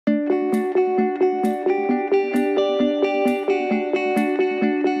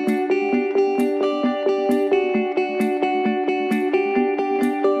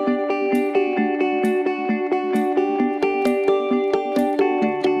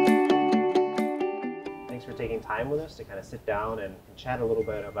taking time with us to kind of sit down and chat a little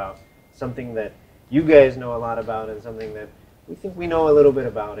bit about something that you guys know a lot about and something that we think we know a little bit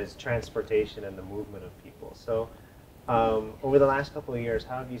about is transportation and the movement of people. So over the last couple of years,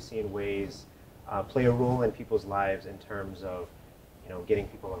 how have you seen Waze play a role in people's lives in terms of getting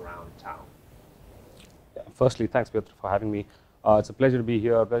people around town? Yeah, firstly, thanks, Piotr, for having me. It's a pleasure to be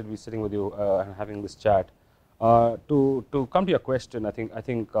here, pleasure to be sitting with you and having this chat. To come to your question, I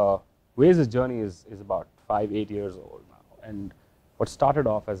think Waze's journey is about 5-8 years old now, and what started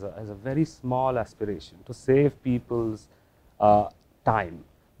off as a very small aspiration to save people's time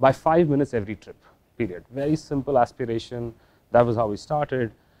by 5 minutes every trip, period. Very simple aspiration. That was how we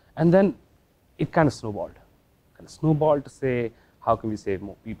started, and then it kind of snowballed. To say, how can we save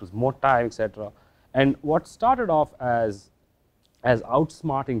people's more time, etc. And what started off as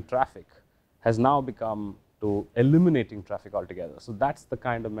outsmarting traffic has now become to eliminating traffic altogether. So that's the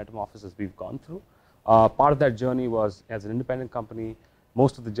kind of metamorphosis we've gone through. Part of that journey was as an independent company.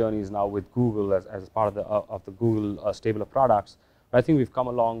 Most of the journey is now with Google as part of the Google stable of products. But I think we've come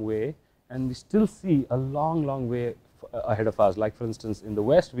a long way, and we still see a long way ahead of us. Like, for instance, in the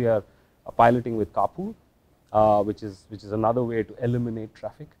West, we are piloting with carpool, which is another way to eliminate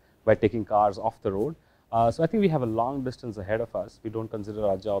traffic by taking cars off the road. So I think we have a long distance ahead of us. We don't consider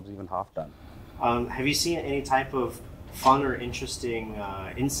our jobs even half done. Have you seen any type of fun or interesting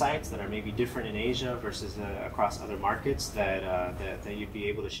insights that are maybe different in Asia versus across other markets that you'd be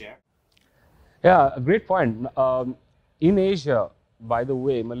able to share? Yeah, a great point. In Asia, by the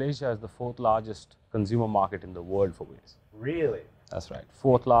way, Malaysia is the 4th largest consumer market in the world for Waze. Really? That's right,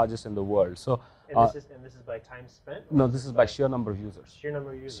 4th largest in the world. So, and this is by time spent? No, this is by sheer number of users. Sheer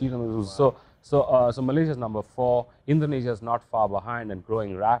number of users. Sheer number of users. Wow. So Malaysia is number 4. Indonesia is not far behind and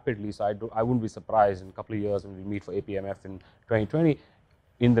growing rapidly. So I wouldn't be surprised in a couple of years when we meet for APMF in 2020,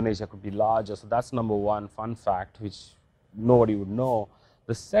 Indonesia could be larger. So that's number 1 fun fact, which nobody would know.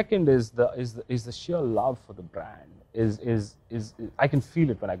 The second is the sheer love for the brand. I can feel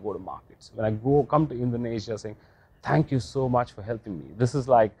it when I go to markets. When I come to Indonesia, saying, "Thank you so much for helping me." This is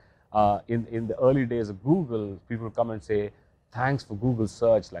like in the early days of Google, people would come and say, "Thanks for Google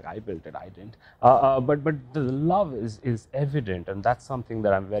search." Like, I built it, I didn't. But the love is evident, and that's something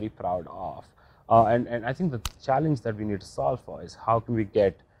that I'm very proud of. And I think the challenge that we need to solve for is how can we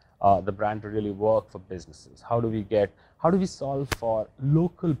get the brand to really work for businesses? How do we solve for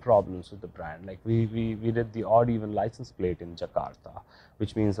local problems with the brand? Like, we did the odd even license plate in Jakarta,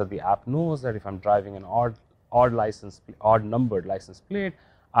 which means that the app knows that if I'm driving an odd numbered license plate,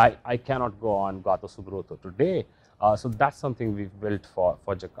 I cannot go on Gato Subroto today. So that's something we've built for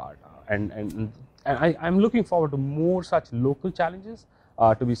Jakarta, and I'm looking forward to more such local challenges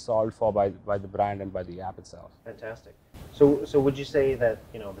to be solved for by the brand and by the app itself. Fantastic. So would you say that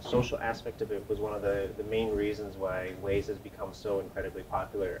the social aspect of it was one of the main reasons why Waze has become so incredibly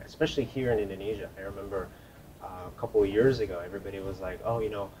popular, especially here in Indonesia? I remember a couple of years ago, everybody was like, "Oh,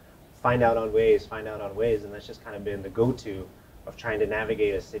 find out on Waze," and that's just kind of been the go-to of trying to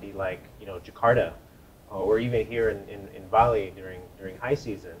navigate a city like Jakarta, or even here in Bali during high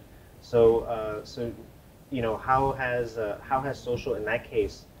season. So how has social in that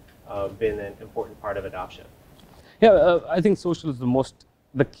case been an important part of adoption? Yeah, I think social is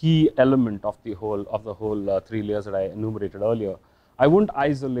the key element of the whole 3 layers that I enumerated earlier. I wouldn't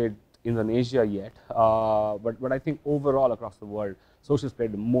isolate Indonesia yet, but I think overall across the world, social is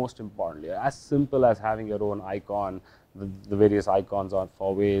played the most importantly. As simple as having your own icon, the various icons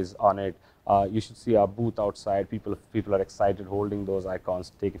for Waze on it. You should see our booth outside. People are excited holding those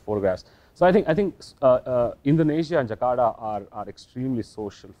icons, taking photographs. So I think Indonesia and Jakarta are extremely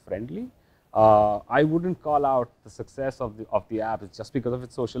social friendly. I wouldn't call out the success of the app just because of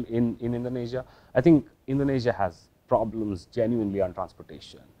its social in Indonesia. I think Indonesia has problems genuinely on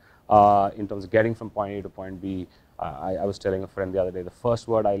transportation in terms of getting from point A to point B. I was telling a friend the other day, the first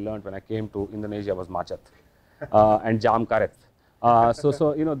word I learned when I came to Indonesia was macet and jam karet. So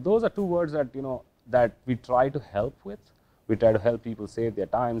those are 2 words that we try to help with. We try to help people save their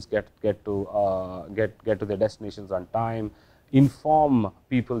times, get to their destinations on time, inform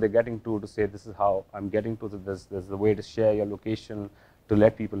people they're getting to say, this is how I'm getting to this. There's the way to share your location, to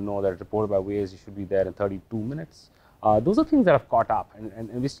let people know that reported by Waze, you should be there in 32 minutes. Those are things that have caught up,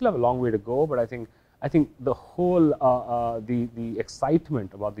 and we still have a long way to go. But I think the whole the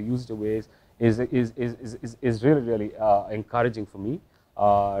excitement about the usage of Waze is really encouraging for me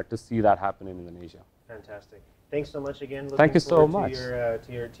to see that happen in Indonesia. Fantastic. Thanks so much again. Thank you so much.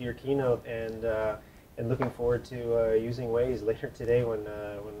 To your keynote, and looking forward to using Waze later today when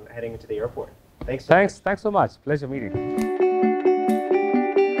heading into the airport. Thanks so much. Thanks so much. Pleasure meeting you.